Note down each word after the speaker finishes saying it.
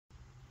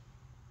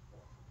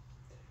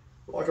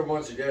Welcome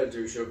once again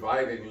to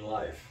Surviving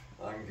Life.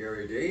 I'm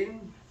Gary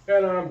Dean.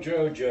 And I'm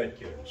Joe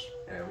Judkins.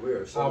 And we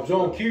are I was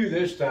on cue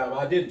this time.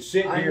 I didn't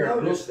sit here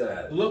and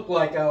look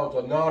like I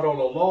was a knot on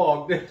a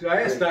log.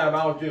 Last time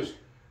I was just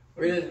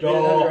Hey,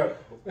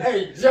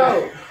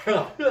 Joe!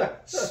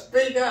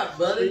 Speak up,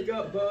 buddy. Speak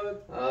up,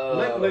 bud.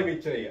 Let me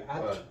tell you,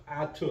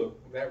 I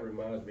took, that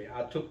reminds me,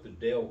 I took the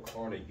Dale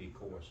Carnegie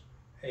course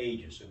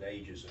ages and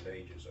ages and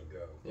ages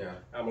ago. Yeah.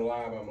 I'm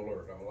alive, I'm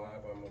alert. I'm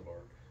alive, I'm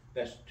alert.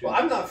 That's well,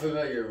 I'm not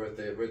familiar with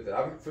the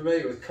I'm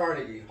familiar with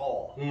Carnegie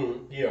Hall.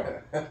 Mm-hmm.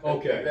 Yeah.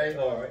 Okay.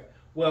 All right.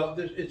 Well,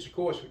 it's a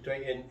course we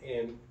take,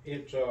 and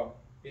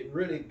it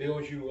really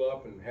builds you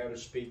up and how to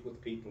speak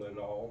with people and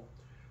all.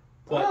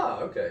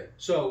 But, okay.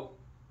 So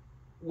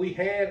we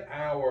had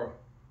our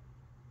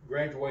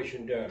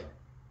graduation dinner.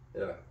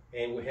 Yeah.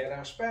 And we had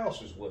our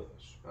spouses with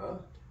us. Huh?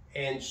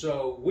 And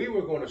so we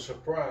were going to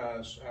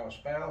surprise our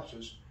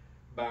spouses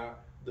by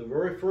the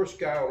very first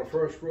guy on the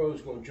first row is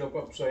going to jump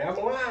up and say, "I'm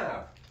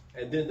alive."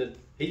 And then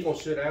he's going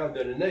to sit down, and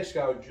then the next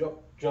guy would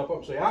jump up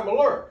and say, "I'm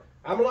alert,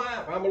 I'm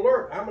alive, I'm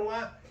alert, I'm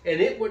alive." And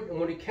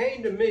when it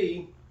came to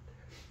me,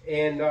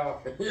 and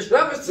you're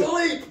not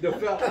asleep. The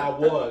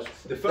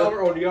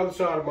fella on the other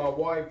side of my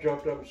wife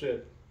jumped up and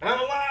said, "I'm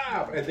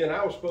alive," and then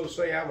I was supposed to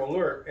say, "I'm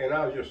alert," and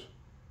I was just.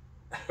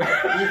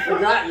 You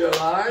forgot your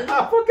line?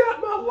 I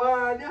forgot my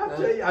line. I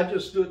tell you, I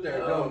just stood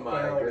there. Oh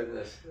my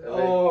goodness!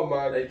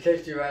 They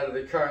kicked you out of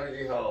the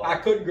Carnegie Hall. I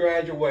couldn't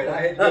graduate.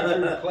 I had to go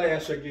through the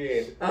class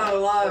again. I'm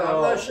alive.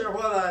 I'm not sure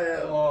what I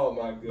am. Oh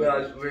my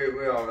goodness! But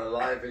we are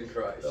alive in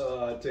Christ.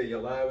 I tell you,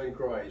 alive in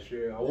Christ.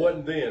 Yeah, I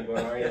wasn't then,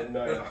 but I am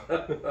now.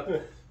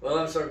 Well,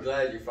 I'm so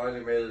glad you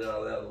finally made it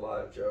out of that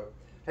alive, Joe.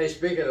 Hey,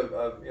 speaking of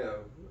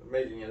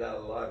making it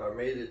out alive, I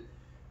made it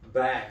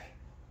back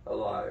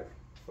alive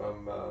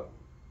from.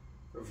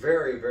 A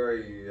very,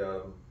 very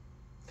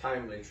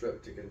timely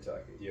trip to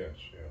Kentucky. Yes,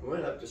 yeah. We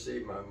went up to see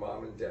my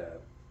mom and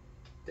dad.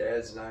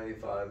 Dad's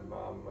 95,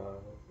 mom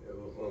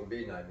will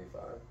be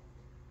 95.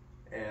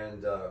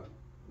 And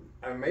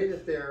I made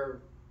it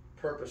there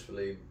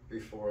purposefully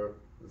before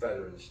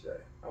Veterans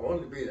Day. I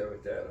wanted to be there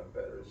with Dad on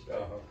Veterans Day.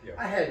 Yeah.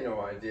 I had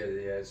no idea that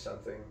he had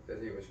something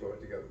that he was going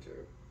to go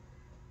to.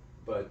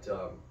 But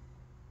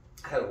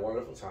I had a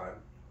wonderful time.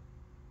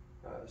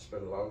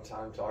 Spent a long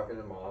time talking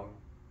to Mom.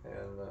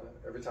 And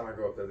every time I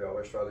go up there, they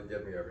always try to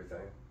give me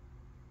everything.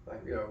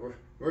 Like,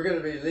 we're going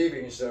to be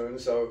leaving soon,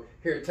 so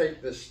here,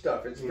 take this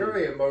stuff. It's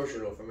very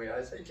emotional for me.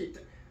 I say,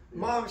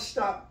 Mom,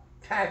 stop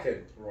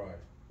packing. Right.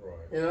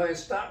 And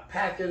stop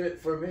packing it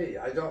for me.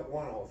 I don't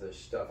want all this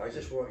stuff. I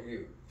just want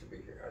you to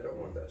be here. I don't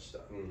want that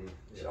stuff. Mm-hmm.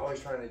 She's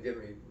always trying to give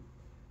me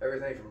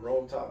everything from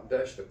roll top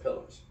desk to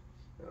pillows.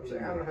 I'm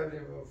saying, I don't have any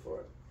room for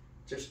it.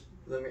 Just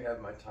let me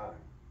have my time.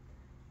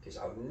 Because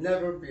I'll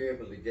never be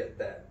able to get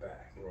that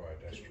back. Right,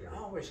 that's true. You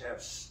always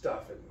have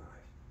stuff in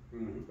life.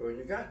 Mm-hmm. When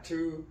you got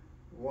two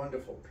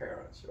wonderful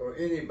parents or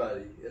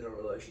anybody in a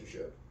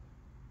relationship,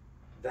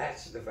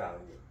 that's the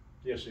value.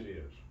 Yes, it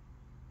is.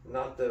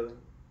 Not the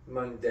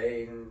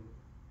mundane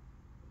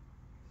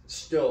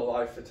still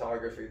life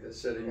photography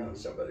that's sitting on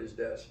somebody's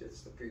desk.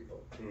 It's the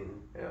people.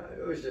 Mm-hmm. Yeah,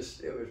 it was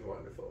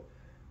wonderful.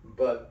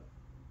 But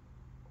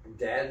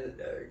Dad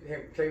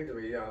came to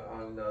me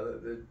on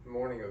the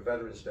morning of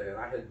Veterans Day, and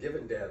I had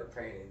given Dad a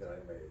painting that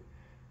I made.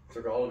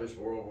 Took all of his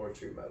World War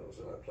II medals,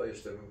 and I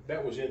placed them.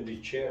 That was in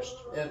the chest?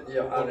 In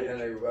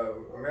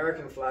a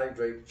American flag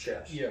draped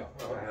chest. Yeah.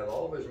 I had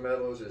all of his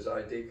medals, his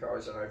ID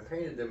cards, and I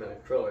painted them in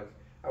acrylic.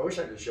 I wish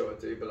I could show it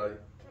to you, but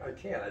I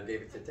can't. I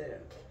gave it to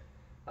Dad.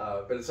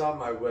 But it's on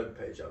my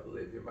webpage, I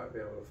believe. You might be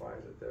able to find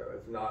it there.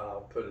 If not,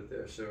 I'll put it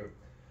there soon.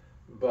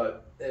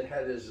 But it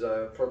had his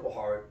Purple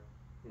Heart,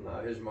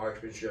 his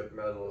marksmanship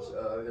medals,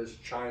 his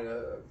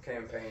China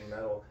campaign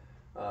medal.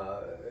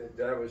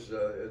 That was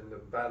in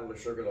the Battle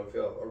of Sugarloaf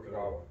Hill,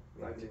 Okinawa,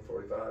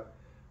 1945.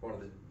 One of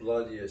the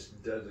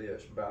bloodiest,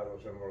 deadliest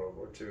battles in World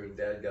War II. And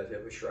Dad got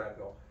hit with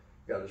shrapnel,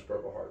 got his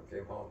Purple Heart, and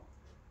came home.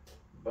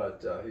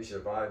 But he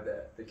survived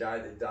that. The guy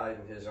that died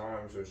in his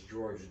arms was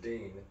George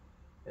Dean,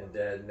 and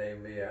Dad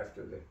named me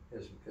after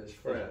his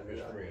friend.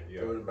 His friend,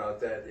 yeah. I wrote about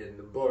that in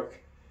the book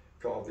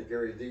called The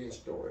Gary Dean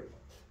Story.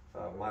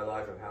 My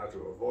life and how to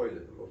avoid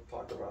it. And we'll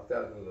talk about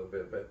that in a little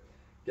bit. But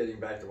getting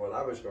back to what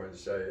I was going to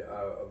say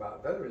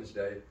about Veterans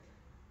Day,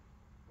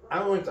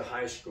 I went to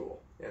high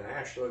school in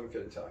Ashland,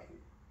 Kentucky.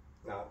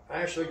 Now,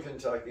 Ashland,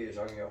 Kentucky is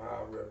on the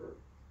Ohio River.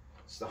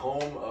 It's the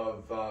home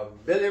of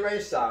Billy Ray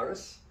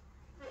Cyrus,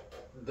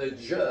 the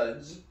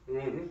Judds,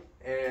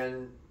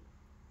 and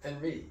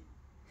me,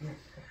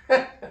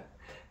 and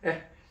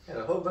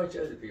a whole bunch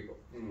of other people.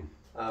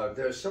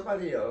 There's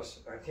somebody else,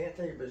 I can't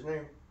think of his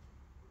name.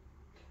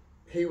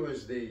 He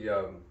was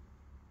the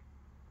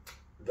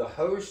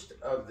host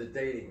of the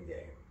Dating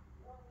Game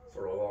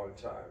for a long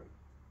time.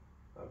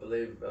 I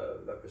believe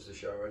that was the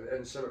show,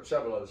 and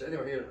several others.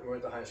 Anyway, he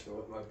went to high school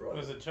with my brother.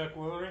 Was it Chuck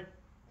Woolery?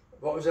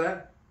 What was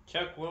that?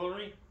 Chuck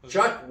Woolery?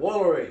 Chuck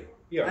Woolery.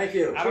 Yeah. Thank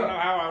you. I don't know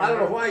how I don't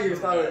know why you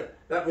thought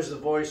that was the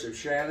voice of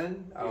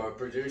Shannon, our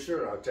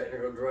producer, our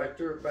technical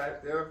director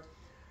back there.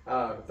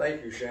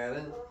 Thank you,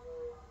 Shannon.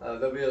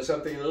 There'll be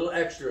something a little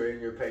extra in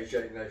your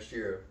paycheck next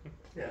year.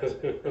 Yes.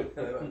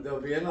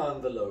 There'll be an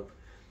envelope.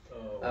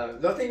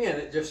 Nothing in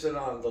it, just an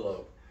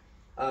envelope.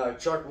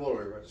 Chuck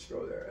Woolery went to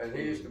school there, and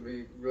he used to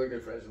be really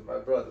good friends with my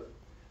brother.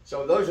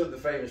 So those are the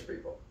famous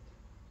people.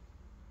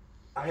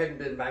 I hadn't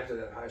been back to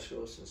that high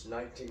school since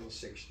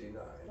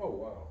 1969. Oh,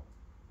 wow.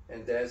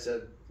 And Dad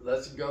said,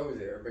 let's go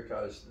there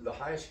because the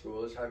high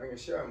school is having a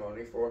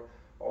ceremony for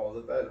all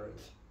the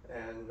veterans.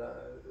 And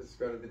it's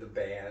going to be the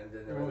band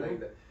and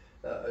everything.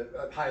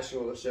 A high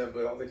school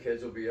assembly, all the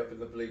kids will be up in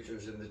the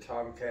bleachers in the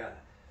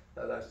Tomcat.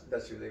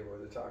 That's who they were,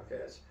 the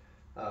Tomcats,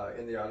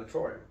 in the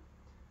auditorium.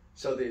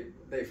 So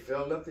they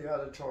filled up the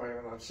auditorium,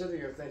 and I'm sitting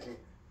here thinking,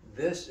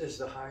 this is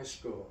the high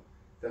school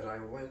that I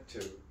went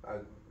to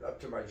up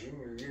to my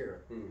junior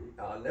year.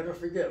 I'll never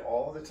forget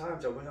all the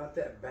times I went out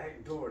that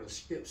back door to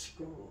skip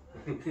school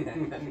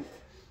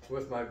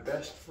with my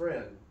best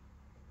friend,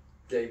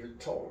 David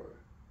Toller.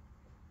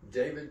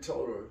 David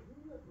Toller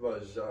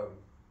was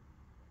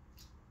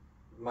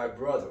my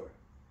brother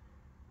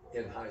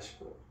in high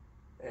school,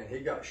 and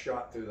he got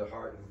shot through the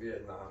heart in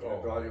Vietnam. I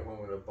brought him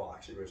home in a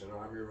box. He was an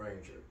Army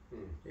Ranger.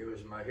 He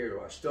was my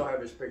hero. I still have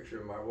his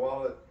picture in my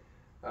wallet.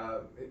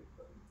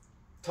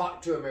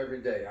 Talk to him every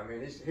day. I mean,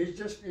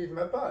 he's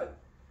my bud.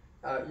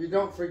 You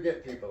don't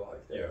forget people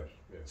like that. Yes.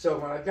 So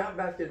when I got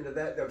back into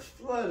that, the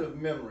flood of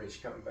memories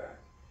come back.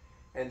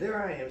 And there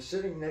I am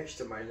sitting next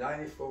to my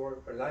 94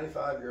 or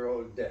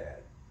 95-year-old dad,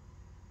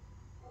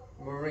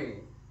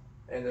 Marine,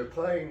 and they're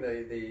playing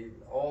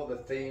all the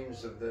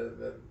themes of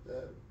the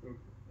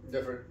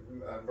different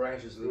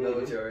branches of the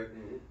military.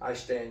 I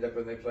stand up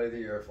and they play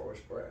the Air Force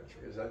branch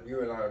because you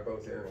and I are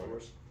both Air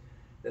Force.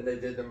 Then they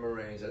did the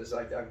Marines. And it's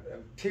like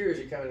tears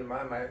are coming to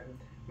my mind.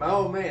 My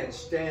old man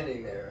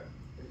standing there,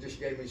 it just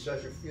gave me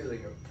such a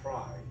feeling of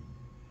pride.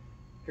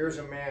 Here's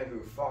a man who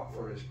fought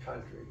for his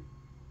country,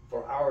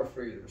 for our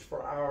freedoms,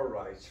 for our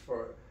rights,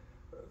 for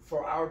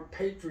our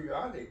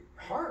patriotic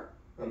heart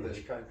of this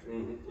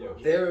country. Yes.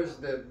 There's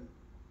the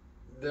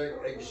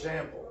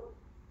example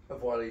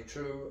of what a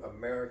true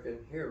American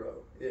hero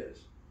is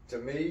to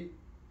me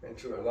and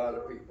to a lot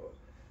of people.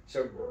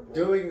 So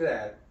doing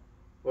that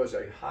was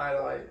a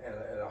highlight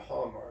and a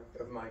hallmark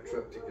of my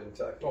trip to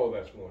Kentucky. Oh,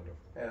 that's wonderful.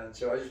 And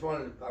so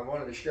I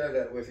wanted to share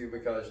that with you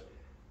because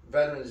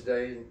Veterans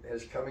Day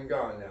has come and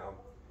gone now,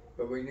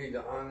 but we need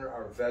to honor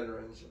our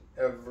veterans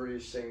every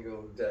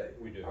single day.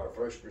 We do. Our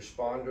first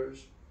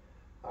responders,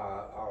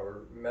 our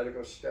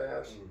medical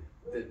staffs,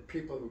 the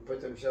people who put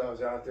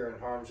themselves out there in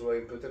harm's way,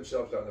 put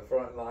themselves on the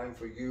front line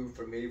for you,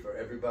 for me, for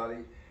everybody.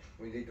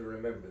 We need to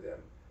remember them,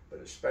 but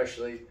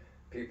especially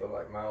people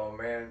like my old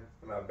man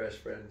and my best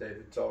friend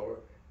David Toller.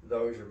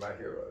 Those are my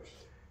heroes.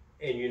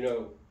 And you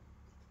know,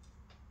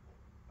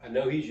 I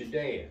know he's your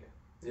dad.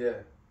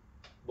 Yeah.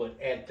 But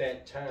at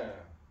that time,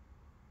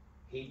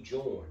 he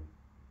joined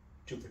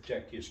to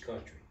protect his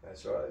country.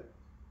 That's right.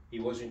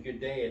 He wasn't your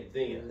dad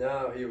then.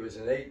 No, he was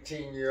an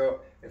 18-year-old.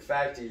 In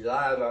fact, he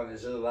lied on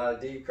his little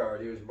ID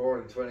card. He was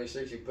born in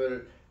 26. He put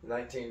it in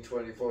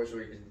 1924 so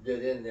he could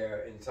get in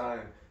there in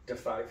time to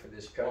fight for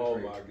this country. Oh,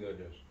 my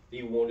goodness.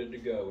 He wanted to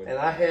go. And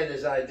I had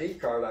his ID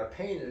card. I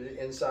painted it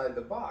inside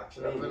the box.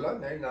 And I put it on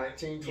there,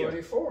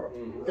 1924.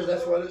 Because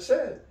that's what it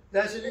said.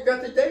 Dad said, you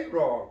got the date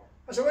wrong.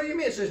 I said, what do you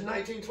mean? It says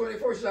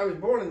 1924. He said, I was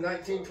born in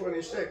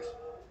 1926.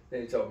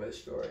 Then he told me the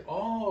story.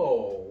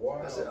 Oh,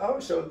 wow. I said, oh,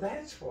 so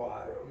that's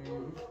why.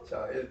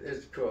 So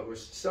it's cool. It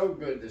was so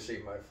good to see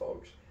my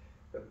folks.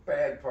 The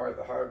bad part,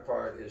 the hard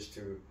part is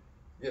to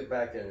get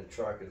back in the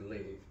truck and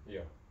leave.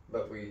 Yeah.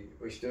 But we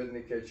stood in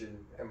the kitchen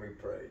and we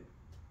prayed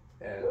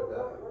and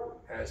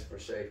asked for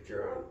safe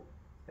journey.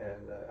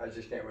 And I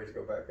just can't wait to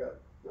go back up.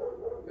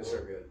 It's so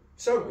good.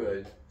 So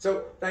good.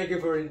 So thank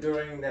you for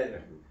enduring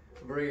that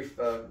brief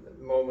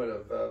moment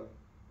of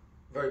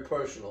very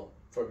personal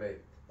for me.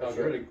 I was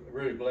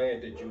really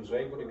glad that you was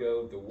able to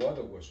go. The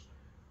weather was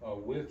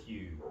with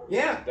you.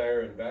 Yeah.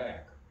 There and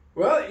back.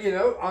 Well, you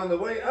know, on the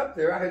way up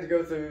there, I had to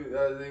go through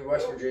the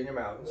West Virginia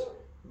mountains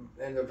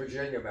and the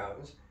Virginia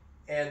mountains,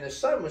 and the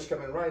sun was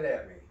coming right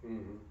at me.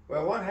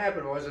 Well, what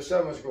happened was the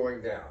sun was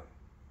going down,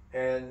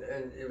 and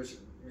it was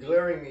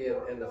glaring me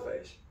in the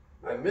face.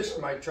 I missed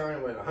my turn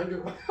and went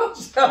 100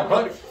 miles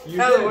south. The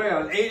way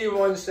on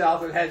 81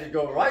 south and had to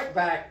go right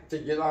back to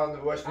get on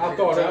the West Virginia. I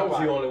thought I was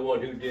the only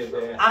one who did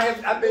that.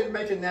 I've been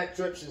making that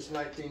trip since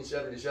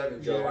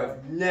 1977, Joe. Yeah.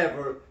 I've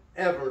never,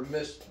 ever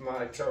missed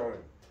my turn.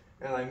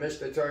 And I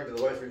missed the turn to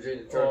the West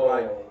Virginia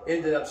Turnpike.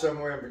 Ended up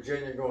somewhere in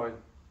Virginia going,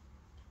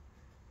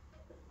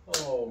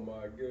 oh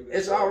my goodness.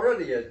 It's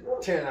already a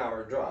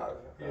 10-hour drive.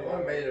 Yeah.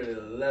 I made it an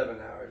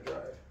 11-hour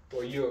drive.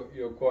 Well,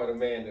 you're quite a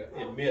man to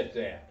admit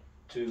that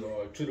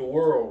to the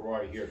world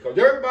right here, because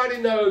everybody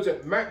knows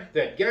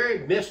that Gary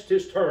missed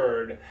his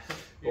turn.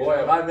 Boy,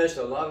 have I missed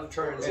a lot of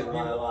turns in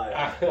my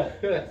life.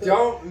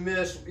 Don't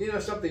miss,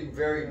 something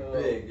very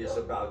big is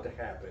about to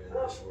happen in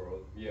this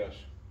world. Yes.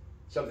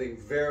 Something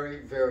very,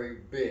 very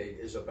big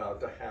is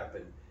about to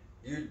happen.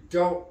 You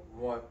don't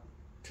want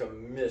to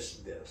miss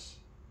this.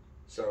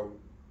 So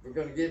we're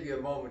going to give you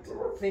a moment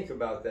to think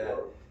about that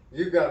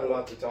You've got a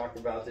lot to talk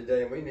about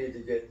today, and we need to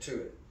get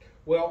to it.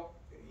 Well,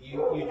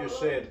 you just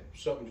said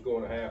something's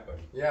going to happen.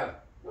 Yeah.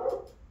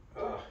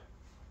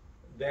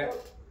 That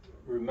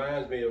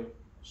reminds me of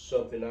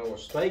something I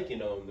was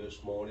thinking on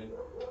this morning,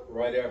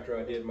 right after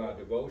I did my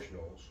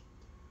devotionals.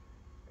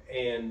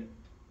 And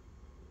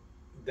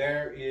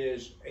there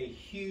is a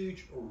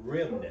huge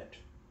remnant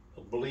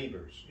of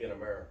believers in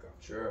America.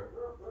 Sure.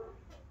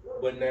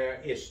 But now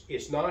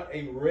it's not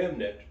a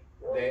remnant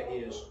that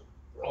is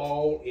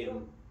all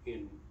in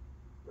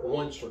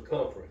one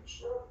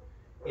circumference.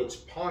 It's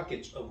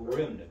pockets of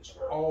remnants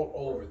all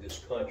over this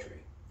country.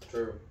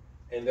 True.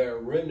 And there are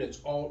remnants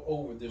all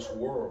over this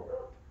world.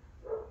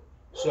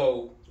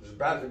 So there's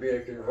about to be a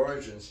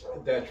convergence.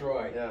 That's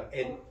right. Yeah.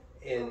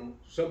 And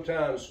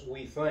sometimes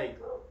we think,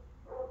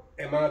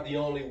 am I the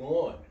only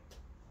one?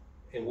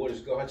 And what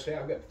does God say?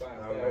 I've got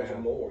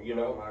 5,000 more, you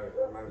know.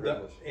 My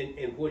goodness.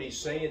 And what he's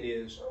saying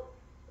is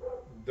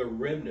the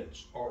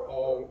remnants are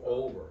all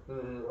over.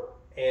 Mm-hmm.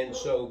 And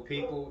so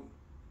people,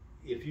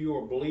 if you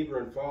are a believer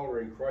and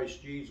follower in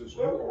Christ Jesus,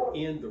 you are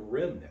in the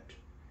remnant.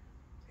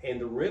 And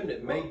the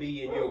remnant may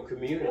be in your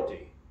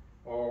community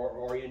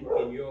or in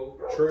your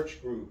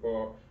church group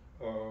or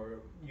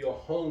your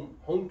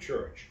home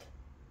church.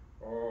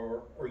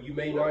 Or you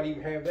may not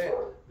even have that.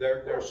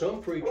 There are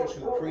some preachers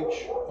who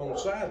preach on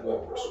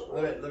sidewalks.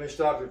 Let me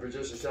stop you for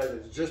just a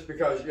second. Just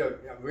because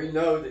we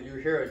know that you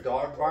hear a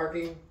dog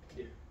barking,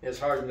 it's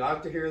hard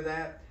not to hear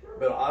that.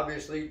 But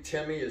obviously,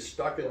 Timmy is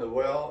stuck in the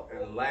well,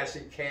 and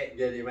Lassie can't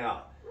get him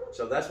out.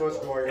 So that's what's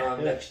going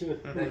on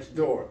next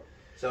door.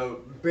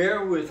 So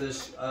bear with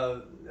us.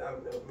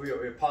 We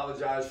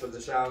apologize for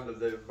the sound of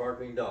the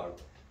barking dog.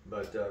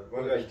 But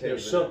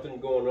there's something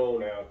going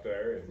on out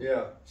there.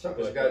 Yeah,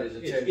 something's got his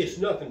attention. It's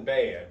nothing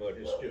bad, but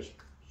it's just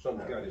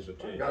something got his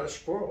attention. Got a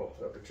squirrel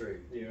up a tree.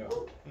 Yeah.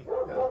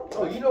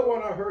 Oh, you know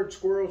what I heard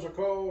squirrels are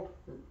called?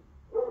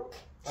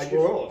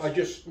 Squirrels?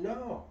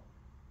 No.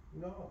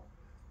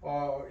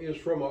 It was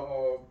from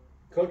a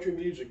country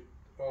music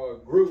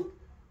group,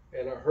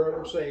 and I heard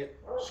them say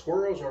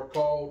squirrels are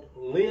called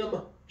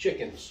limb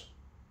chickens.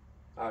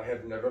 I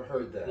have never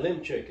heard that.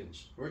 Limb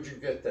chickens. Where'd you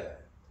get that?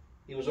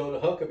 It was on the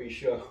Huckabee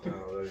show.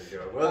 Oh, there you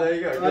go. Well, there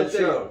you go. Good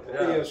show.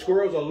 Yeah,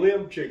 squirrels are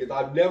limb chickens.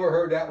 I've never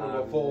heard that one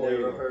before. I've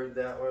never heard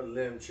that one,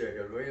 limb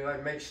chicken. Well,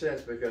 that makes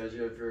sense because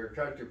if you're a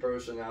country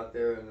person out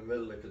there in the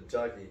middle of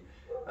Kentucky,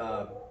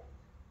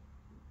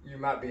 you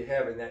might be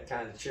having that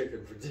kind of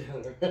chicken for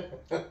dinner.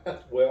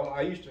 Well,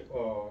 I used to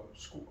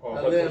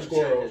hunt for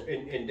squirrels,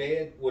 and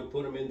Dad would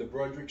put them in the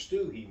Brunswick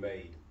stew he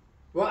made.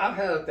 Well, I've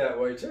had it that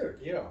way too.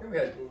 Yeah. We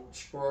had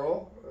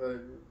squirrel,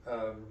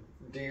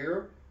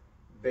 deer,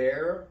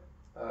 bear,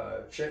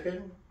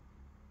 chicken,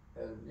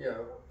 and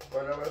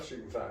whatever else you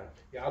can find.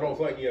 Yeah, I don't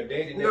think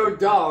Daddy. No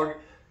dog,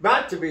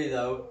 not to be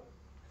though.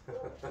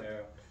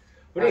 Yeah,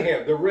 but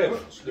anyhow, the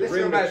remnants. Let's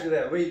go back to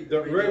that.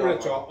 The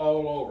remnants are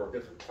all over.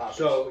 Different topics.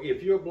 So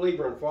if you're a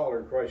believer and follower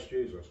in Christ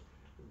Jesus,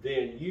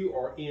 then you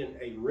are in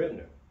a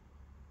remnant.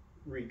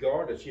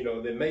 Regardless,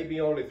 there may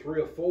be only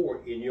 3 or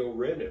 4 in your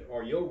remnant,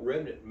 or your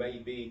remnant may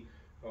be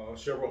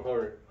several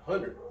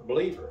hundred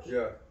believers.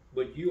 Yeah.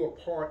 But you are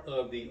part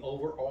of the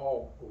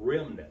overall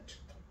remnant.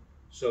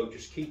 So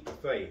just keep the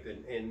faith,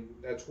 and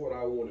that's what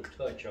I want to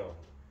touch on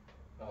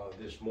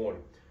this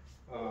morning.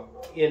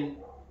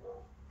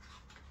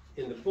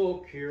 In the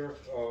book here,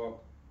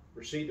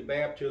 Receive the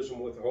Baptism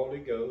with the Holy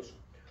Ghost,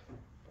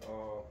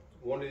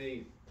 one of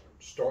the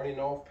starting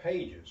off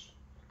pages,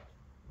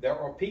 there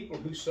are people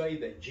who say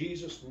that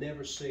Jesus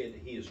never said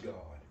that he is God.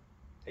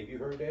 Have you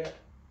heard that?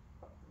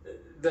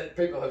 That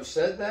people have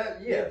said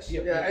that? Yes.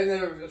 Yeah. And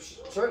there are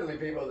certainly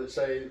people that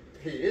say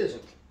he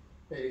isn't.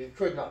 He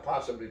could not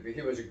possibly be.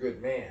 He was a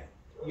good man.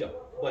 Yeah,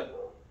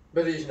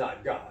 but he's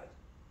not God.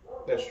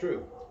 That's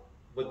true.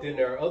 But then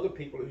there are other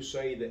people who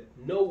say that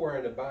nowhere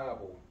in the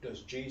Bible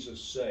does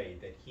Jesus say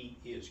that he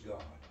is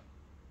God.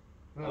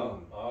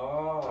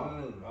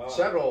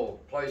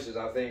 Several places,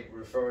 I think,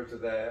 refer to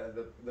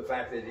the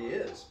fact that he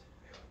is.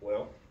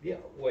 Well, yeah.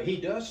 Well, he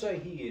does say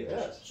he is.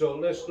 Yes. So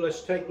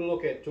let's take a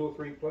look at 2 or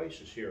 3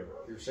 places here.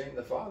 You've seen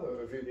the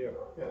Father.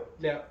 Yeah.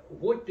 Now,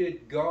 what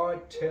did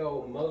God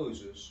tell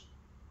Moses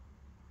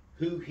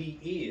who he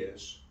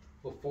is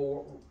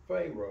before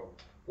Pharaoh?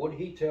 What did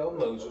he tell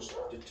Moses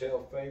to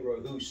tell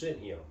Pharaoh who sent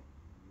him?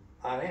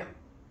 I am.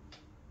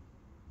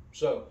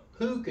 So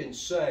who can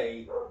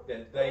say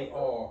that they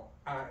are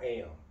I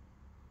am?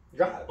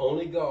 God.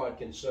 Only God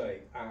can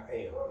say I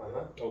am.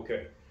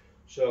 Okay.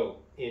 So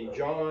in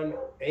John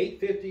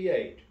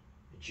 8:58,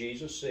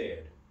 Jesus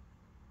said,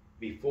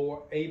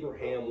 before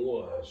Abraham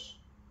was,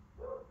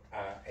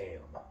 I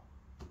am.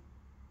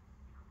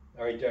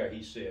 Right there,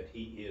 he said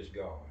he is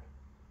God.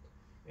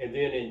 And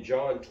then in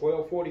John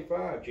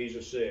 12:45,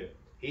 Jesus said,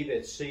 he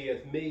that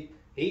seeth me,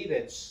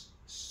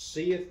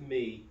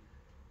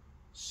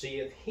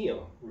 seeth him,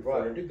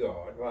 referring to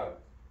God,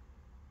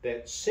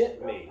 that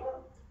sent me.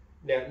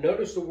 Now,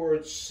 notice the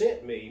word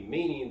sent me,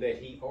 meaning that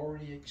he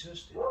already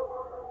existed.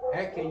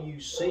 How can you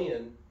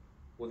send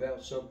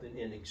without something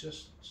in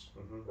existence.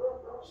 Mm-hmm.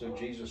 So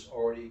Jesus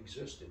already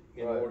existed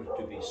in Right. order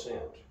to be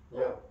sent.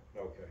 Yeah.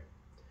 Okay.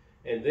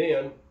 And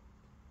then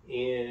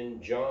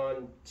in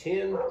John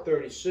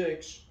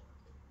 10:36,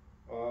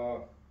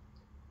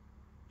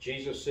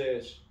 Jesus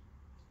says,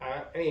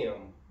 I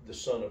am the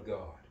Son of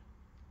God.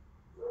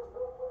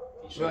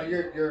 Well,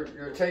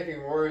 you're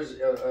taking words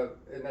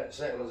in that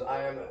sentence.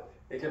 I am.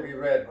 It can be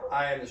read,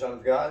 I am the Son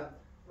of God.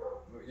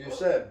 You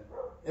said,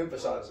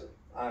 emphasize it.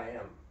 I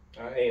am.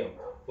 I am.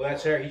 Well,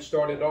 that's how he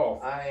started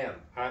off. I am.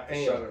 I the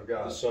am Son of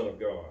God. the Son of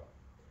God.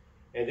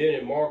 And then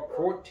in Mark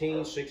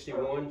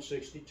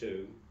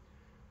 14:61-62,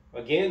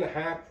 again the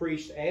high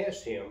priest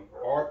asked him,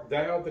 Art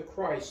thou the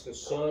Christ, the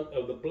Son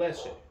of the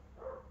Blessed?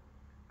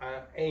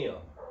 I am,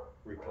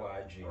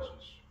 replied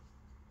Jesus.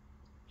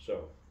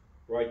 So,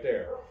 right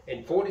there.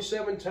 And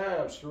 47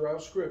 times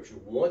throughout Scripture,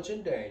 once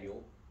in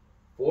Daniel,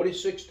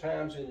 46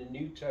 times in the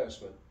New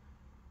Testament,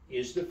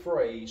 is the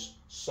phrase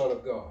Son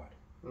of God.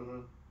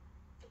 Mm-hmm.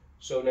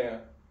 So now,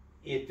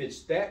 if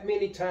it's that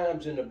many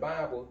times in the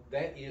Bible,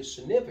 that is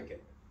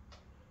significant.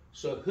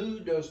 So who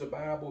does the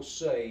Bible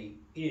say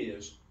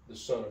is the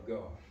Son of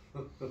God?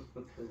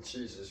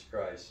 Jesus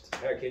Christ.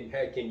 How can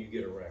you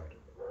get around it?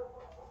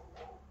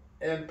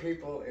 And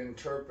people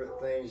interpret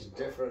things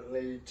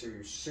differently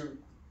to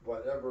suit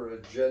whatever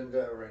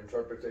agenda or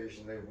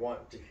interpretation they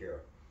want to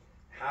hear.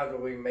 How do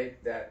we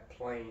make that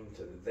plain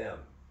to them?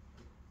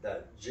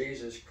 That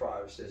Jesus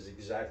Christ is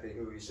exactly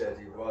who he said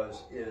he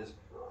was, is,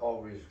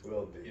 always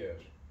will be.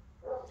 Yes.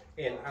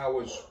 And I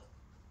was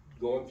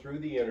going through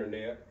the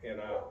internet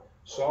and I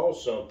saw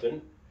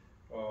something,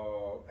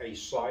 a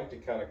site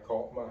that kind of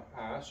caught my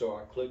eye, so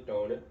I clicked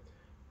on it.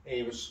 And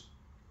it was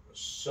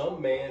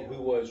some man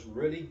who was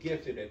really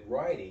gifted at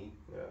writing,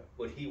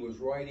 but he was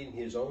writing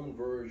his own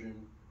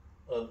version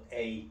of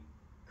a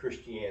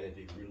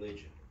Christianity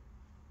religion.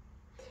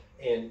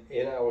 And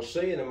I was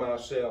saying to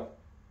myself,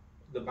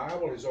 the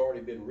Bible has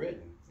already been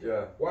written.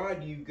 Yeah. Why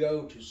do you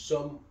go to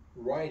some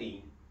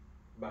writing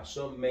by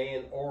some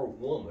man or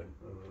woman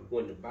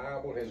when the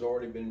Bible has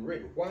already been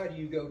written? Why do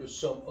you go to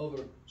some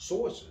other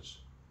sources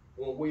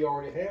when we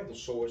already have the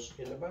source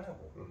in the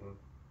Bible? Mm-hmm.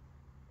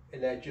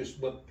 And that's just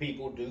what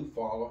people do,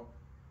 follow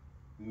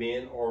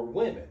men or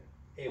women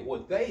and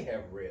what they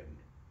have written.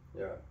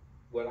 Yeah.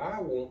 But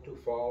I want to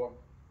follow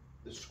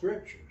the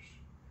Scriptures.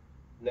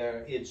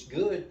 Now, it's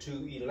good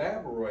to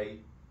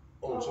elaborate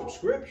on some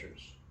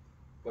Scriptures,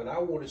 but I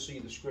want to see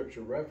the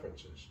Scripture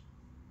references.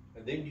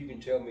 And then you can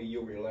tell me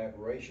your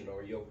elaboration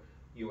or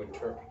your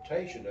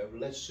interpretation of it.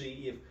 Let's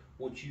see if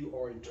what you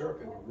are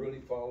interpreting really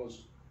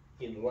follows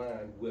in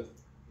line with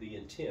the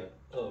intent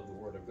of the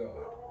Word of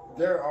God.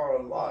 There are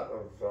a lot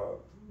of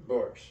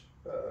books.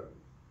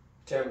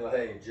 Tim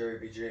LaHaye, Jerry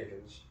B.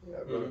 Jenkins,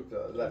 wrote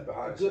the Left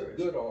Behind series.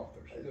 Good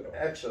authors. Good authors.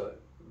 Excellent.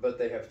 But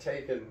they have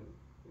taken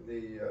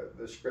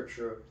the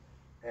Scripture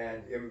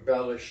and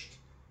embellished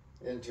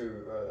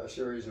into a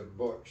series of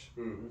books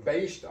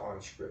based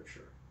on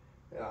Scripture.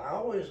 And I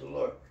always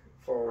look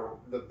for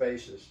the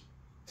basis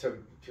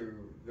to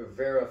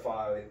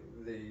verify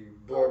the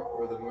book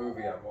or the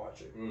movie I'm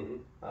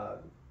watching.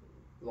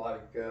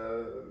 Like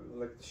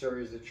the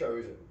series The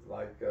Chosen,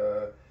 like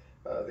The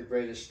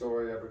Greatest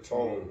Story Ever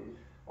Told,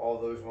 all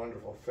those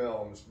wonderful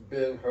films,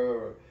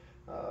 Ben-Hur,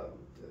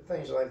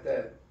 things like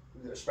that,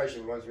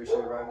 especially the ones we see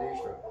around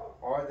Easter.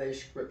 Are they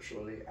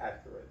scripturally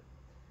accurate?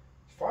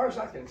 As far as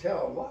I can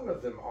tell, a lot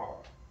of them are.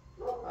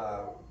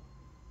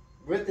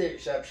 With the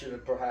exception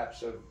of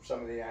perhaps of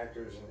some of the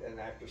actors and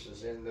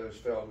actresses in those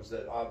films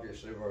that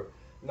obviously were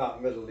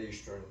not Middle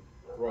Eastern.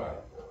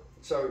 Right.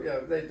 So yeah,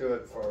 they do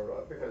it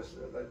for because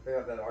they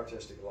have that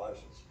artistic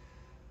license.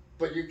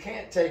 But you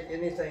can't take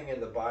anything in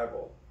the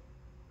Bible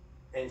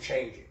and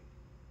change it.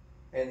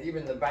 And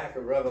even the back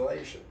of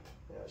Revelation,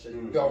 says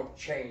don't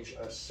change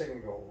a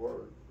single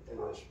word in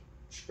this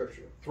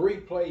Scripture.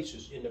 3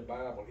 places in the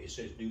Bible it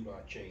says do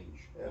not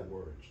change the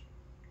words.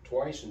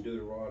 Twice in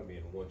Deuteronomy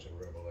and once in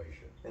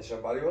Revelation. And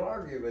somebody will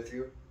argue with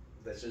you,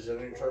 this is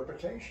an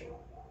interpretation.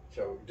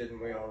 So didn't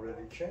we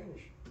already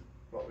change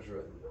what was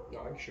written?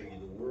 Now, I can show you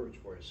the words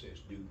where it says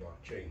do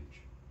not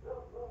change.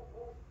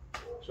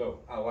 So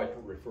I like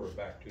to refer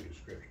back to the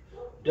Scripture.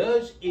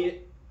 Does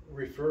it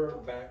refer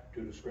back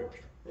to the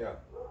Scripture? Yeah.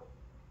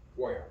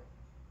 Where?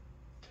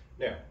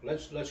 Now,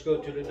 let's go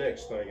to the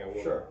next thing I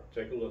want Sure.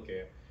 to take a look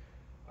at.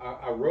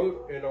 I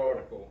wrote an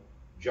article,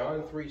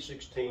 John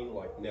 3:16,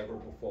 like never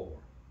before.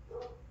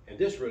 And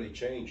this really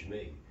changed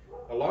me.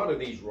 A lot of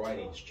these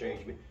writings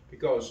changed me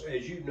because,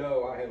 as you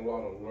know, I had a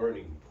lot of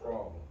learning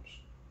problems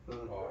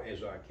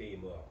as I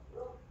came up.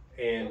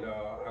 And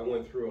I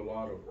went through a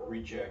lot of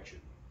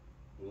rejection,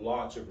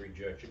 lots of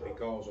rejection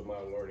because of my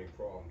learning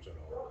problems and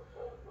all.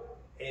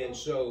 And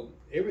so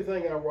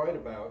everything I write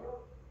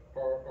about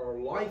are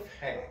life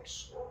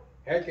hacks.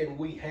 How can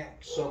we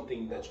hack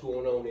something that's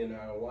going on in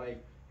our life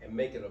and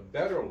make it a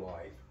better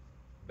life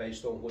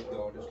based on what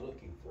God is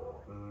looking for?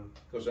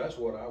 Because that's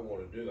what I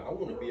want to do. I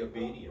want to be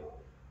obedient.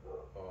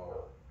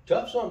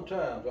 Tough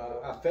sometimes.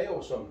 I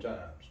fail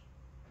sometimes.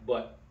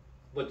 But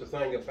the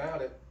thing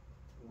about it,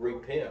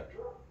 repent,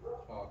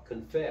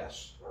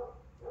 confess,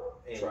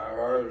 and, try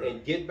harder.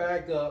 and get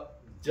back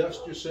up,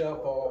 dust yourself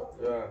off,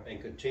 Yeah,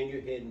 and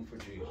continue heading for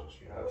Jesus.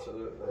 You know?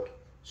 absolutely.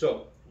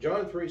 So,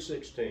 John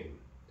 3:16,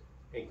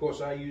 and of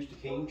course I use the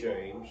King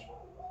James.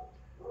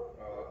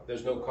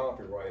 There's no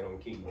copyright on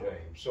King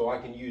James, so I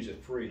can use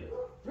it freely.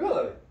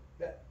 Really?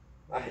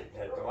 I had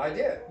no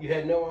idea. You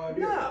had no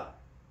idea? No.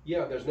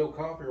 Yeah, there's no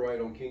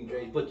copyright on King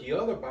James, but the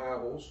other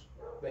Bibles,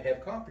 they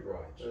have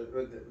copyrights.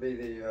 Would it be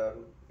the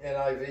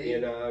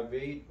NIV?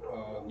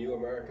 NIV, New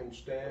American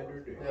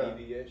Standard, Yeah.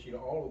 EVS, you know,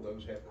 all of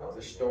those have copyrights.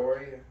 The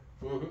story?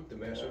 The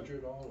Messenger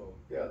and all of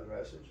them. Yeah, the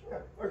message. Yeah.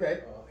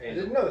 Okay. I And-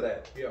 didn't know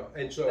that. Yeah,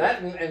 and so...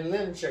 That and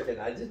limb chicken,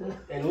 I didn't know.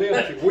 And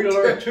Lynch, we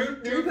learned two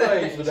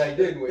things today,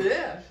 didn't we?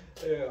 Yeah.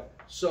 Yeah.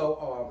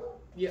 So,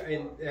 yeah,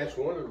 and that's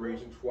one of the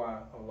reasons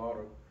why a lot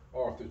of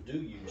authors do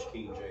use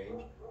King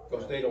James,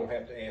 because they don't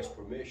have to ask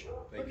permission.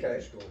 They can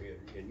just go ahead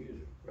and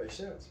use it. Makes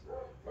sense.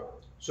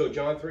 So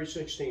John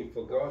 3:16,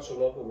 for God so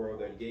loved the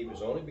world that he gave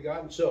his only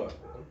begotten Son,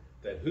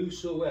 that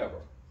whosoever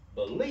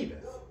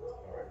believeth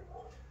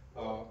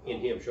in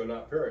him shall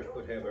not perish,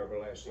 but have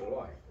everlasting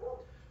life.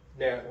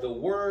 Now, the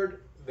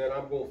word that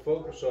I'm going to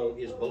focus on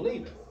is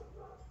believeth.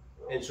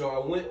 And so I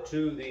went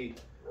to the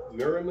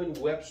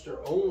Merriam-Webster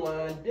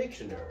online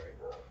dictionary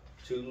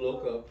to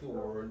look up the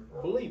word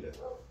believeth.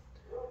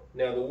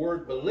 Now, the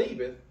word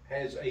believeth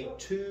has a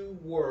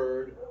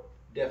two-word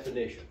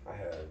definition. I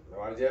had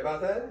no idea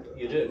about that.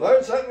 You did.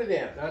 Learn something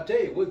again. I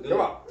tell you, we're good. Come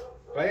on.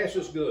 Pass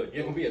is good.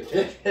 You can be a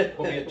test.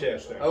 Will be a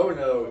test there. Oh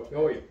no.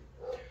 Oh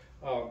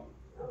yeah.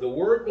 The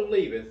word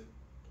believeth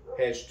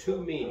has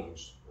two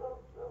meanings.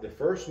 The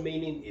first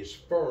meaning is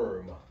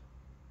firm,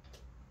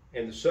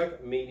 and the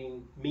second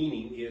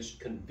meaning is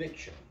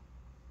conviction.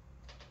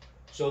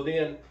 So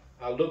then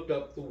I looked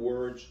up the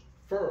words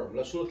firm.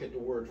 Let's look at the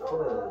word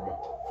firm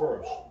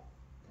first.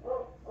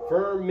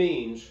 Firm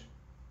means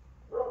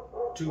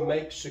to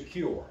make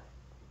secure.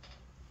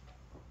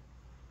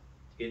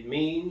 It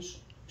means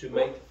to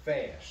make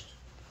fast.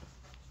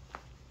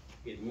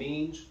 It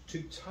means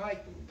to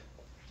tighten.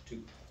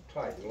 To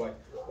tighten,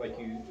 like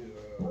you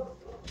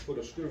put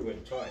a screw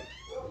in tight.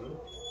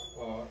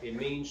 It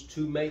means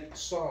to make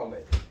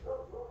solid.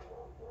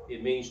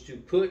 It means to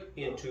put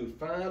into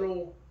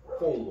final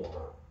form.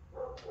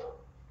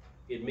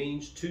 It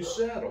means to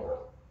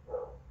settle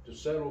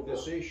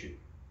this issue.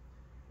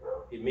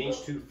 It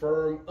means to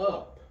firm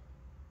up.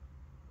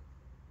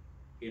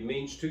 It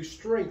means to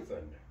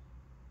strengthen.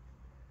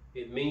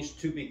 It means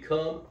to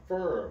become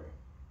firm.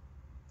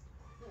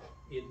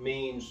 It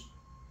means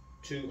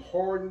to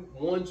harden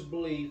one's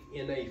belief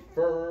in a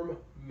firm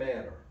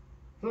manner.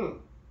 And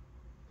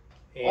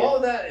all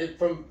that is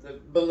from the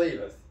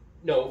believeth.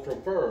 No,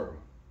 from firm.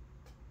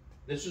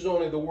 This is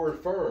only the word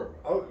firm.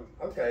 Oh,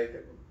 okay.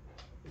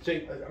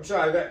 See, I'm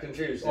sorry, I got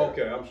confused there.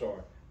 okay, I'm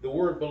sorry. The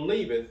word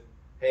believeth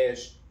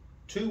has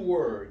two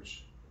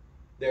words.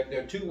 There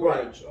are two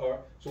words.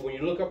 So when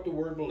you look up the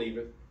word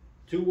believeth,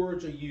 two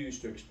words are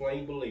used to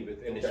explain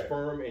believeth, and it's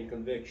firm and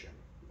conviction.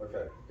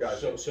 Okay,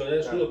 gotcha. So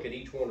let's look at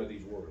each one of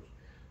these words.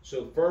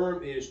 So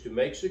firm is to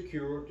make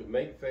secure, to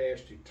make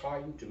fast, to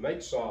tighten, to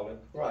make solid,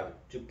 Right.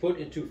 to put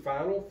into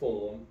final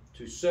form,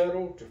 to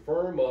settle, to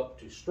firm up,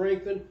 to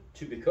strengthen,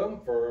 to become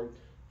firm,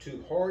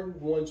 to harden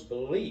one's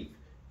belief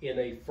in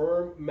a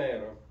firm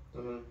manner,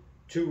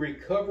 to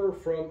recover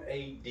from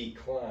a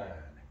decline.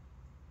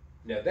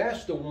 Now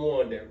that's the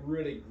one that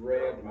really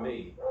grabbed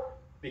me,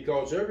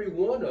 because every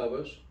one of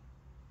us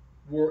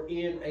were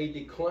in a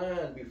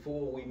decline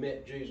before we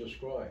met Jesus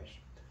Christ.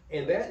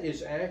 And that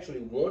is actually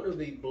one of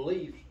the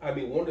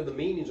one of the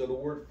meanings of the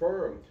word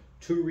firm,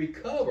 to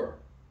recover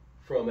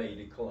from a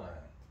decline.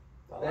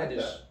 That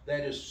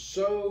is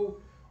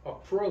so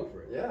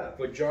appropriate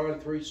for John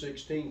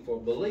 3:16 for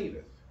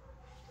believeth.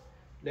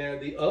 Now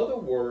the other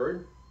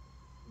word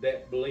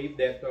that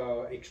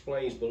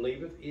explains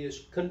believeth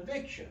is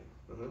conviction.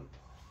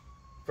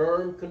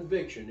 Firm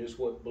conviction is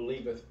what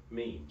believeth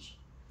means.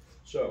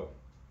 So,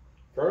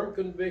 firm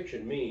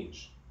conviction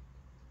means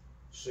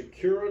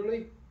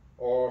securely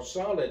or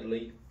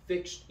solidly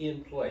fixed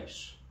in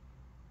place.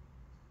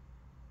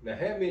 Now,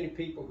 how many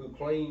people who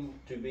claim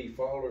to be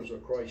followers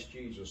of Christ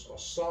Jesus are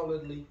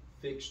solidly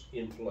fixed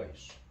in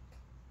place?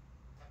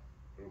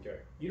 Okay,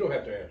 you don't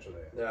have to answer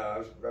that. Yeah,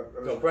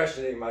 I was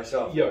questioning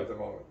myself at the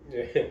moment.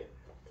 Yeah.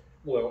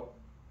 Well,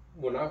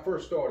 when I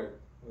first started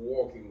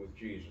walking with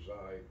Jesus,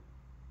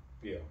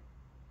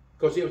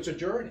 because it's a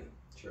journey.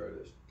 Sure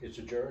it is. It's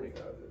a journey.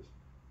 Yeah, it is.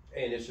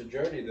 And it's a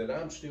journey that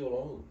I'm still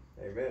on.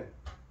 Amen.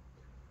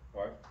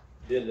 All right.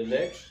 Then the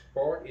next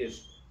part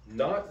is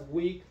not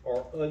weak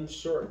or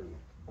uncertain,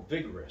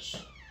 vigorous.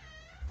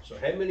 So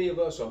how many of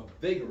us are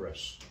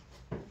vigorous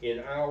in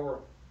our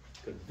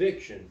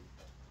conviction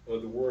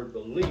of the word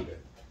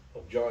believeth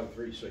of John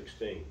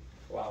 3:16?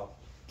 Wow.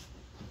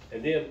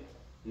 And then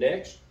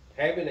next,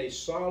 having a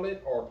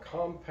solid or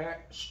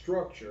compact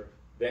structure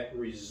that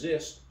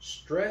resists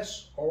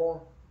stress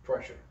or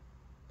pressure.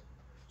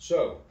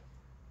 So,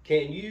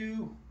 can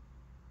you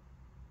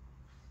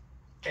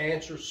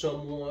answer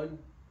someone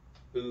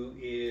who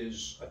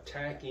is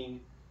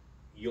attacking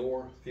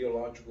your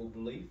theological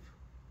belief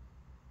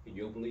and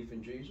your belief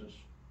in Jesus?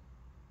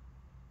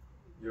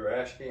 You're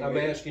asking I'm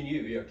me? asking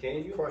you. Yeah,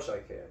 can you? Of course I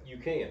can. You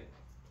can.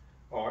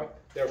 All right.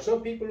 There are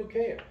some people who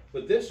can't,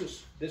 but this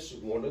is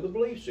one of the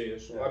beliefs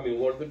is. Yeah. I mean,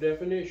 one of the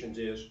definitions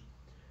is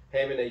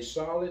having a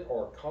solid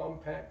or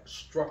compact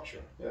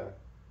structure. Yeah.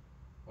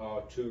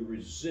 To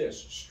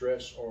resist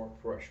stress or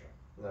pressure.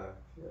 No.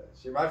 Yeah.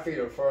 See, my feet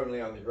are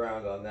firmly on the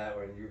ground on that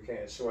one. You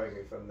can't sway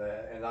me from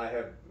that. And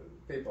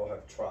people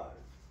have tried.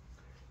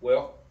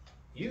 Well,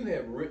 you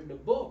have written a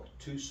book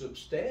to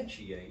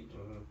substantiate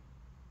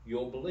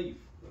your belief.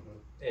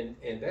 And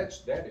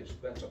that's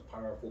a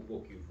powerful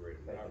book you've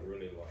written. Thank I you.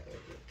 really like it.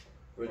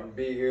 Wouldn't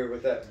be here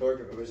with that book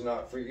if it was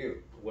not for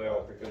you.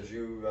 Well, because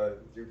you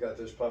got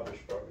this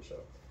published for me, so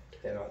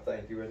cannot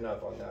thank you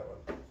enough on that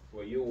one.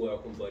 well, you're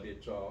welcome, but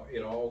it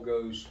all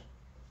goes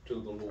to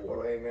the Lord.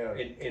 Well,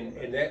 amen.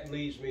 And that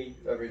leads me.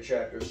 Every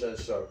chapter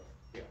says so.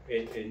 Yeah.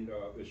 And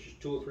there's just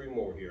 2 or 3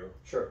 more here.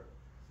 Sure.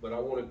 But I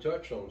want to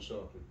touch on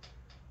something.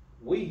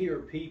 We hear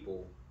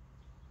people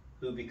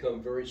who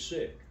become very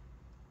sick,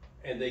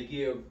 and they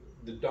give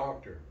the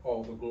doctor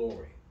all the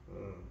glory.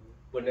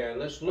 But now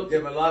let's look.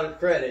 Give him a lot of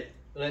credit.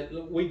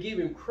 We give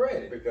him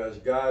credit because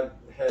God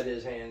had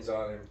his hands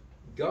on him.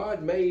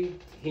 God made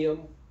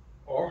him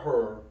or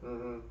her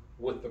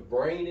with the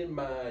brain and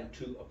mind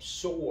to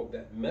absorb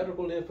that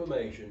medical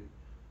information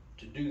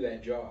to do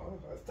that job.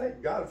 Well,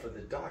 thank God for the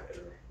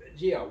doctor.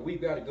 Yeah,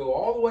 we've got to go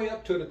all the way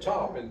up to the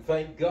top and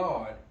thank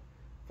God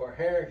for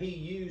how he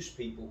used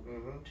people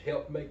to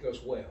help make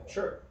us well.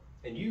 Sure.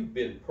 And you've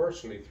been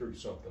personally through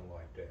something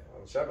like that.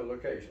 On several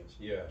occasions.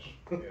 Yes.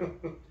 Yeah.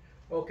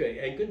 Okay,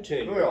 and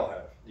continue. We all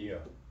have. Yeah.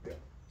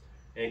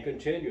 And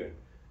continuing.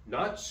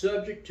 Not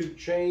subject to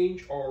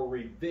change or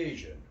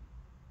revision.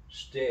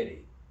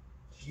 Steady.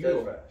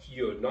 Steadfast.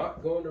 You're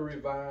not going to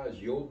revise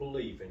your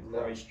belief in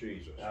Christ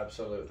Jesus.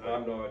 Absolutely.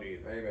 I'm not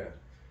either.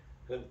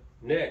 Amen.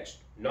 Next,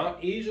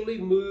 not easily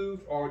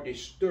moved or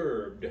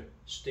disturbed,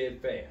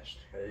 steadfast.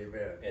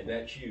 Amen. And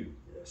that's you.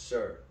 Yes,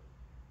 sir.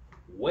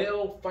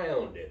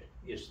 Well-founded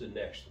is the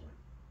next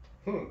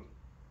one.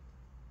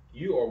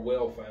 You are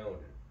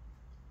well-founded.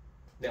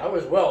 Now, I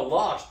was well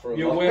lost for a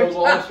you're moment.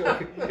 well lost,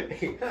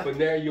 but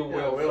now you're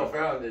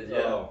well-founded. Yeah.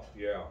 Oh,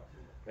 yeah.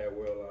 That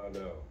well I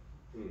know.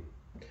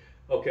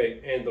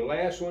 Okay, and the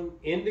last one,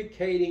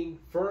 indicating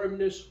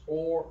firmness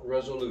or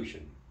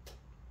resolution.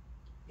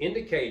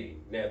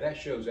 Indicating, now that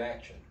shows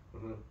action.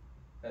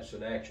 That's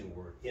an action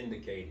word,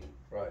 indicating.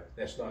 Right.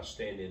 That's not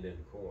standing in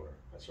the corner.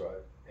 That's right.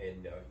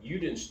 And you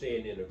didn't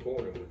stand in the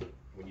corner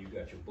when you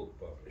got your book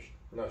published.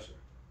 No, sir.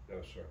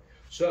 No, sir.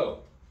 So,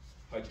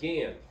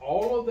 again,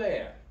 all of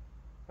that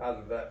out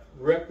of that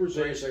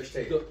represents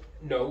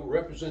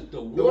represent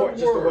the one word.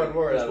 Just the one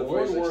word. Just the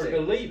one word,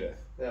 believeth.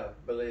 Yeah,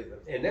 believeth.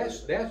 And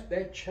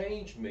that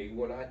changed me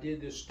when I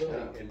did this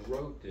study and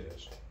wrote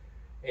this,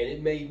 and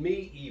it made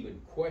me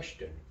even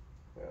question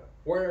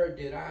where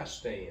did I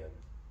stand?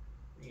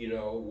 You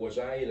know, was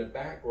I in the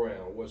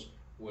background?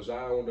 Was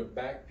I on the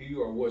back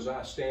pew, or was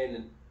I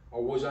standing,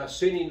 or was I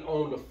sitting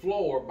on the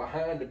floor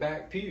behind the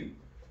back pew?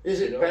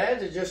 Is it bad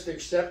to just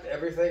accept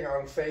everything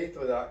on faith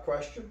without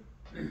question?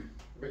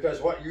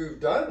 Because what you've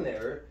done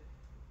there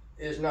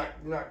is not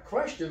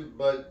questioned,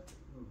 but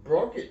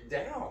broke it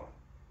down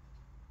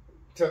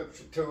to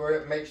where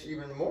it makes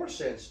even more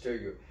sense to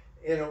you.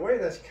 In a way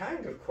that's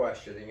kind of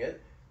questioning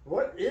it.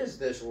 What is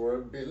this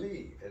word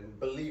believe and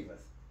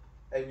believeth?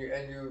 And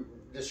you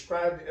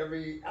described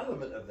every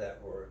element of that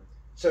word.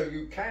 So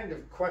you kind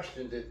of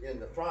questioned it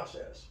in the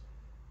process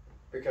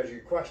because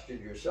you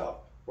questioned yourself.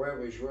 Where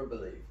was your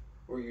belief?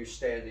 Were you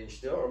standing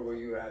still, or were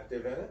you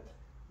active in it?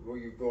 Were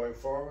you going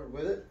forward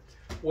with it?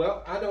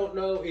 Well, I don't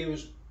know. It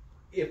was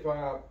the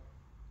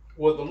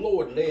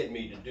Lord led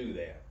me to do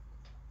that.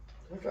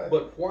 Okay.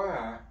 But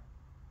why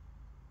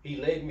he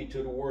led me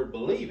to the word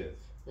believeth,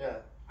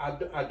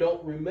 I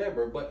don't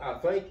remember. But I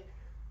think,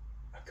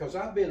 because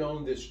I've been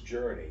on this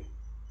journey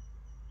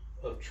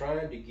of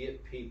trying to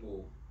get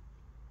people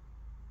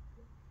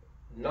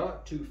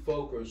not to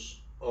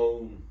focus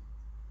on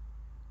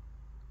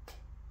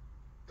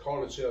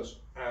calling themselves,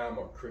 I'm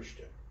a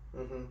Christian.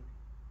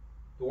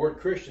 The word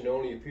Christian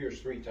only appears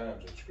 3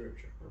 times in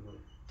Scripture,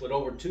 but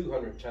over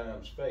 200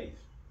 times faith,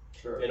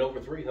 and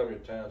over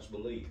 300 times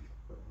belief,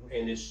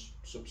 and its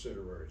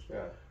subsidiaries.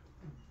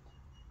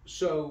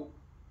 So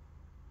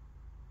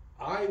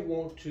I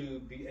want to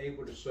be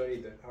able to say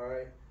that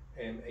I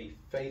am a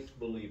faith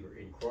believer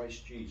in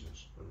Christ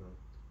Jesus,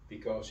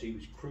 because he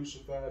was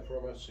crucified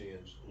for my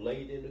sins,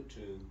 laid in the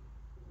tomb,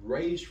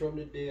 raised from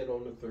the dead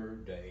on the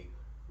 3rd day,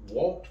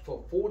 walked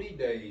for 40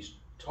 days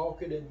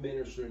talking and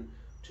ministering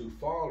to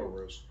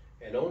followers,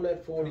 and on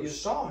that 40th... You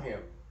saw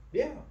him.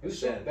 Yeah,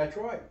 that's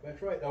right.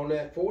 On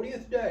that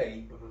 40th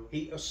day,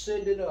 he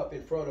ascended up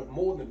in front of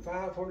more than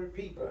 500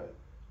 people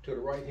to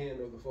the right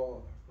hand of the Father.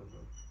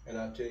 And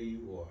I tell you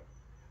what,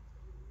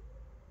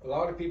 a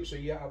lot of people say,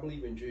 yeah, I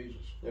believe in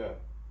Jesus. Yeah.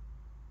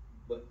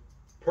 But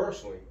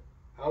personally,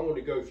 I want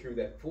to go through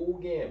that full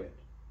gamut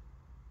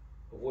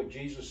of what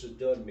Jesus has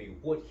done to me,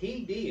 what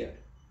He did,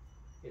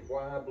 and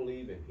why I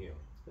believe in Him.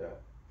 Yeah.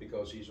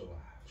 Because He's alive.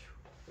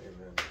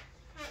 Amen.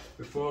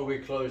 Before we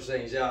close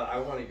things out, I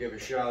want to give a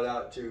shout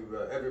out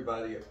to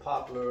everybody at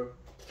Poplar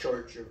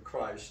Church of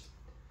Christ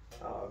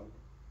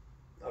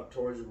up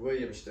towards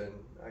Williamston.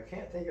 I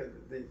can't think of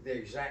the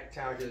exact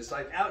town because it's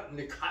like out in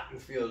the cotton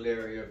field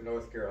area of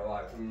North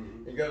Carolina.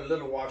 Mm-hmm. You go to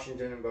Little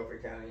Washington in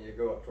Beaufort County, and you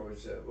go up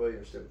towards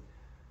Williamston.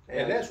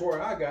 And that's where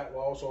I got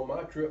lost on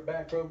my trip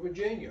back from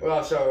Virginia.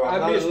 Well, so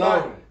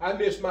I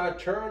missed my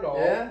turn off.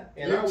 Yeah,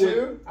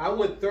 and I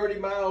went 30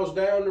 miles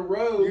down the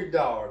road. You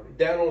dog.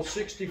 Down on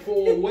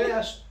 64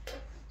 West.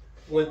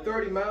 Went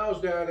 30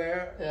 miles down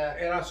there. Yeah.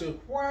 And I said,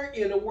 where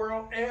in the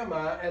world am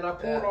I? And I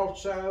pulled off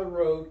the side of the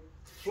road,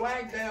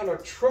 flagged down a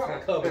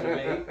truck coming to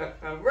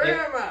me.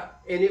 Where am I?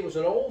 And it was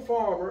an old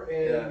farmer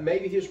and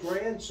maybe his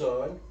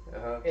grandson.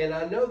 And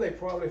I know they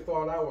probably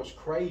thought I was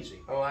crazy.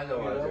 Oh, I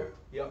know I do.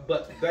 Yeah,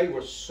 but they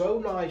were so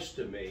nice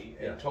to me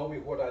and told me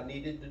what I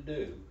needed to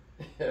do.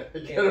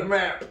 Get a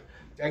map.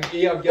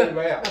 Get a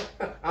map.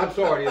 I'm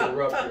sorry to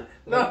interrupt you.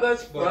 No,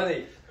 that's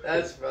funny.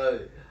 That's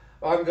funny.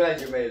 Well, I'm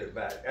glad you made it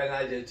back, and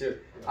I did too.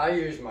 I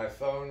used my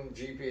phone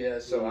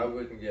GPS so I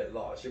wouldn't get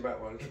lost. You might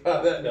want to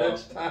try that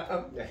next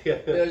time.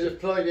 Just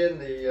plug in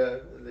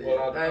the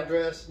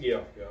address.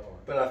 Yeah.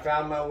 But I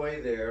found my way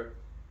there.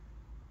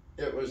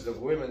 It was the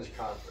women's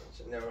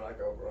conference, and there were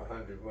like over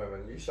 100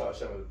 women. You saw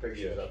some of the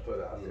pictures I put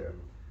out there.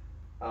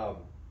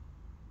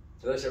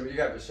 So they said, well,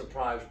 you have a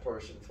surprise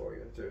person for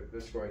you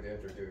that's going to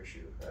introduce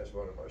you as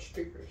one of our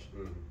speakers.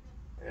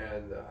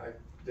 And I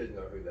didn't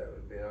know who that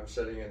would be. And I'm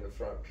sitting in the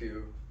front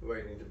pew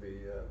waiting to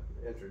be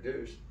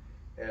introduced.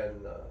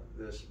 And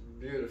this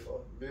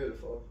beautiful,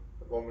 beautiful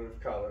woman of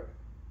color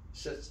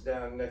sits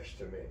down next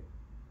to me.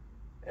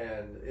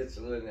 And it's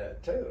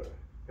Lynette Taylor,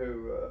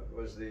 who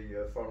was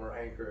the former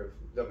anchor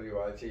of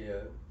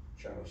WWII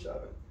Channel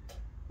 7.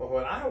 Well,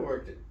 when I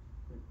worked at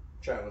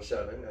Channel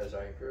 7 as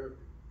anchor,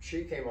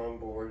 she came on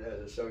board as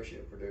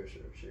associate producer.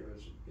 She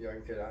was a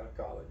young kid out of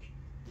college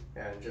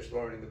and just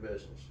learning the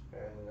business.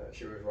 And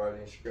she was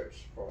writing scripts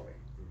for me.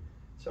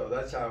 So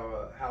that's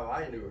how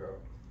I knew her.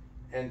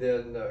 And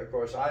then, of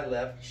course, I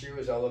left. She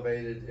was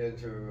elevated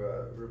into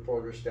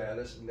reporter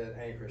status and then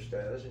anchor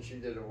status, and she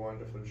did a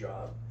wonderful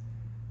job.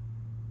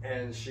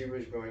 And she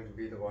was going to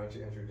be the one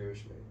to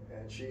introduce me.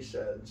 And she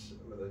said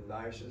some of the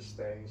nicest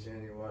things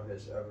anyone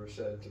has ever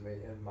said to me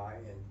in my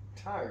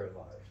entire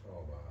life.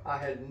 Oh, wow. I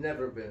had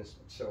never been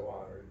so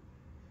honored.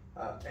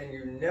 And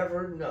you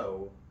never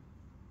know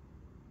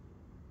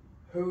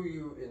who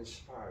you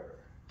inspire.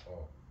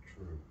 Oh,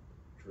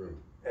 true.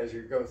 As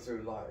you go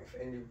through life.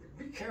 And you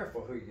be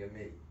careful who you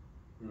meet.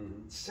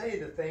 Say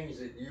the things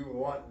that you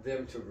want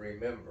them to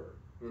remember,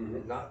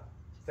 not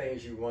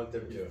things you want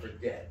them to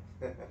forget.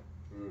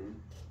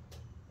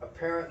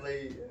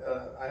 Apparently,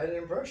 I had an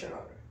impression on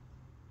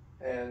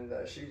her. And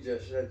she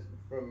just said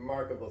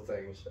remarkable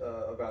things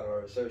about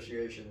our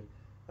association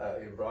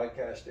in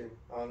broadcasting,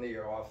 on the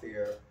air, off the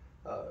air,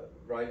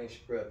 writing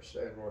scripts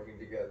and working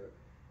together.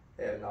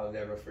 And I'll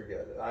never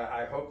forget it.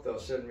 I hope they'll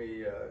send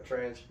me a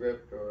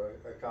transcript or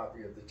a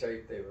copy of the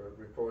tape they were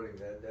recording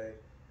that day.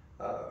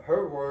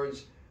 Her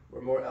words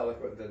were more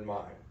eloquent than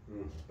mine,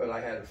 but I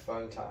had a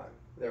fun time.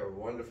 They were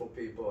wonderful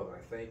people, and I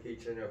thank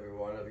each and every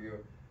one of you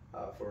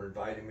for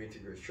inviting me to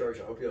your church.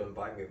 I hope you'll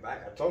invite me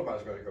back. I told them I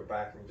was going to go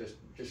back and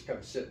just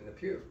come sit in the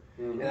pew.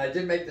 And I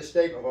did make the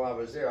statement while I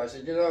was there. I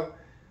said, you know,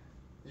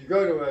 you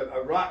go to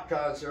a rock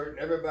concert and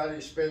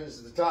everybody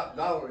spends the top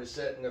dollar to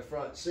sit in the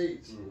front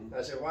seats.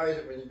 I said, why is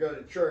it when you go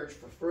to church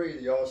for free,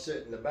 you all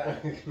sit in the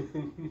back?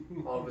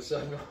 All of a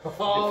sudden,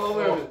 all the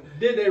women.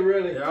 Did they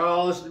really? They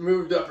all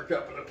moved up a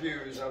couple of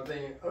pews. I'm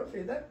thinking,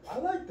 okay, I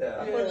like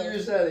that. I'm going to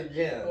use that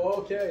again.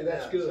 Okay,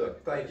 that's good. So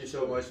thank you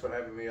so much for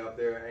having me up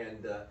there.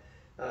 And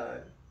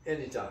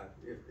anytime,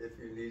 if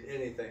you need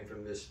anything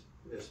from this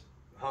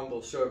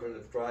humble servant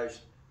of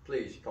Christ,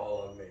 please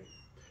call on me.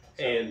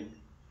 So, and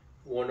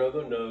one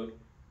other note,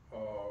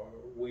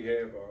 we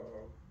have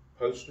a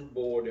poster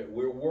board that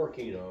we're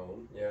working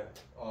on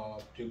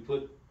to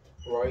put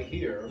right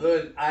here.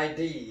 Little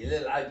ID,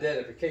 little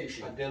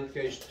identification.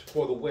 Identification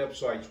for the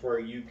websites where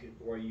you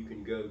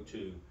can go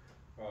to.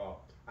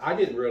 I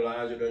didn't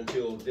realize it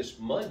until this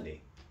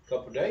Monday, a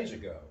couple days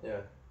ago,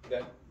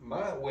 that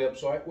my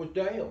website was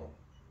down.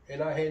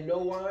 And I had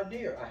no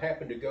idea. I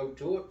happened to go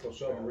to it for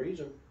some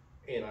reason,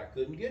 and I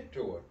couldn't get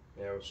to it.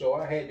 So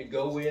I had to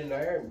go in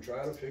there and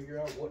try to figure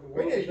out what.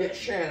 We need to get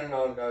Shannon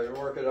on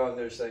working on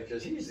this thing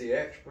because he's the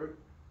expert.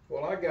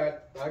 Well, I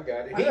got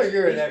it. I know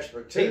you're an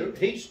expert too.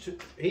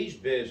 He's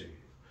busy.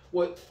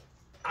 Well,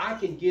 I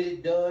can get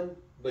it done,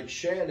 but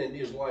Shannon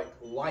is like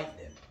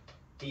lightning.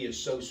 He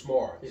is so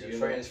smart. He's a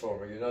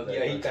transformer, you know that.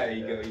 Yeah, there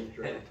you go. He's a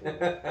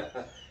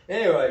transformer.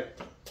 Anyway,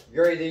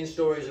 Gary Dean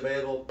Stories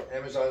available,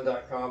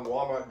 Amazon.com,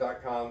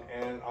 Walmart.com,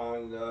 and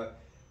on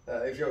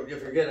if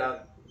you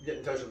get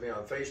in touch with me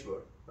on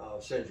Facebook,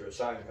 I'll send you a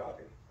signed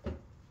copy.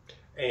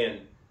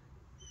 And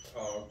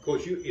of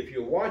course, if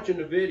you're watching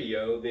the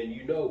video, then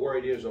you know where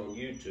it is on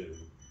YouTube.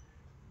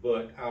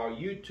 But our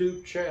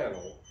YouTube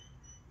channel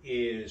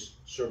is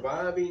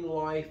Surviving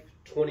Life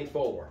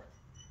 24,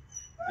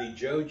 the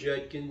Joe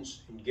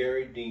Judkins and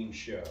Gary Dean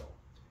show.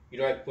 You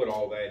don't have to put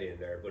all that in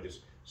there, but it's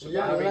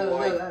Surviving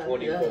Life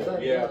 24.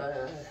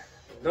 Yeah.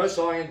 No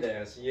song and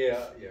dance.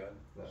 Yeah.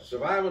 No.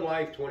 Surviving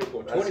Life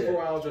 24.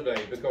 24 hours a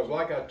day. Because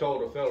like I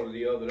told a fellow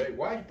the other day,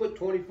 why'd you put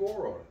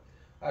 24 on it?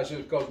 I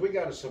said, because we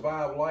got to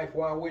survive life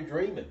while we're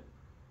dreaming.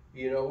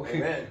 You know,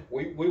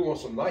 we want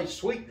some nice,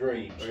 sweet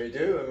dreams. We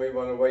do, and we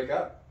want to wake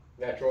up.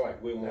 That's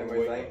right. We want to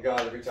wake up. Thank God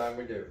every time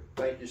we do.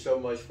 Thank you so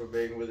much for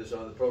being with us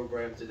on the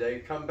program today.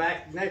 Come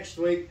back next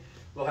week.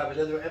 We'll have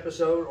another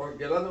episode, or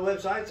get on the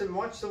websites and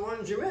watch the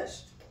ones you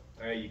missed.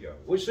 There you go.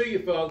 We'll see you,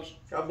 folks.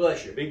 God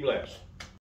bless you. Be blessed.